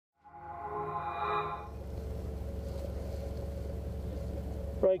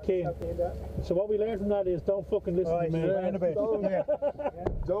Right, Cian. So what we learned from that is don't fucking listen to me.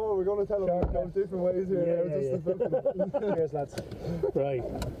 Joe, we're going to tell them go different ways here. Cheers, lads. Right.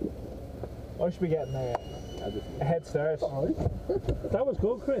 I should be getting a head start. That was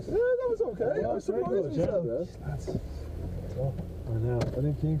good, Chris. Yeah, that was okay. I was surprised myself. I know. I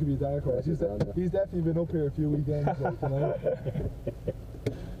think Cian could be a dark horse. He's definitely been up here a few weekends, like, you know.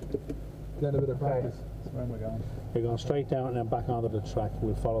 Getting a bit of practice. That's where am I going? You're going straight down and then back onto the track.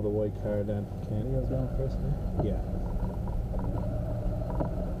 We'll follow the white car then. He was going first, Yeah.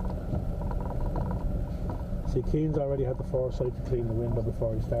 See, Cian's already had the foresight to clean the window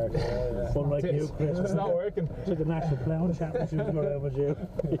before he started. Unlike you, Chris. It's not working. It's like a national clown championship going on with you.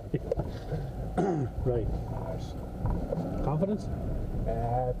 Right. Confidence?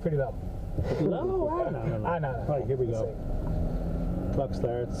 Pretty low. No, I know. Right, here we go. Clock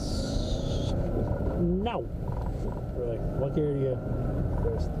starts. Now. Right, what gear are you?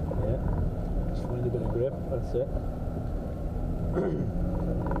 First. Yeah. Just find a bit of grip. That's it.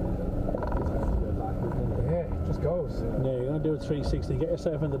 Yeah, it just goes. Now you're going to do a 360. Get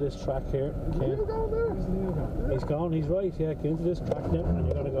yourself into this track here. Okay. He's gone. He's right. Yeah, get into this track now, and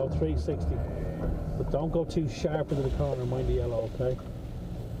you're going to go 360. But don't go too sharp into the corner. Mind the yellow, okay?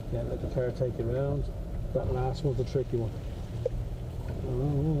 Yeah, let the car take you around. That last one's a tricky one.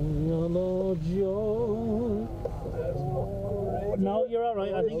 Oh, Joe. No, you're all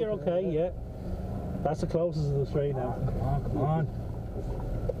right. I think you're okay. Yeah, that's the closest of the three now. Come on.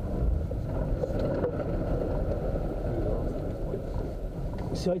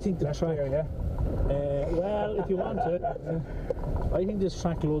 See, I think the track. Well, if you want to, I think this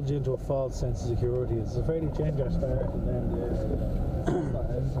track lulls you into a false sense of security. It's a fairly ginger start, and then.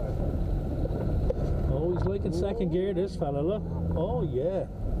 Oh, he's liking second gear, this fella, look. Oh, yeah.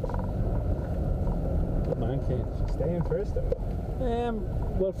 Good man, Cian. Stay in first, though.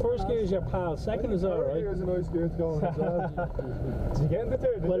 Well, first gear is your pal, second is alright. Third gear is a nice gear to go on as well. Did you get into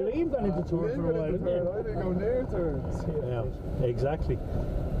third? Well, Liam got into third for a while, didn't he? I didn't go near third. Yeah, exactly.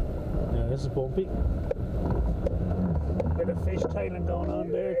 Now, this is bumpy. Bit of fishtailing going on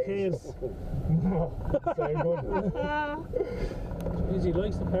there, Cian. Very good. Jeez, he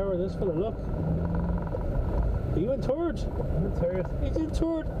likes the power of this fella, look. Are you in third? I'm in third. He's in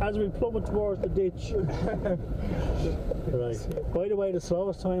third as we plummet towards the ditch. Right. By the way, the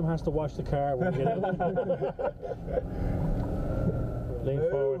slowest time has to wash the car when we get out. Lean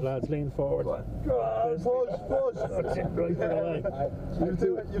forward, lads, lean forward. Push. Right for the way. You've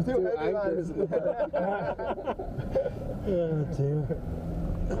two heavy lads. Oh dear.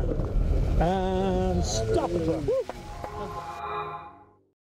 And stop it.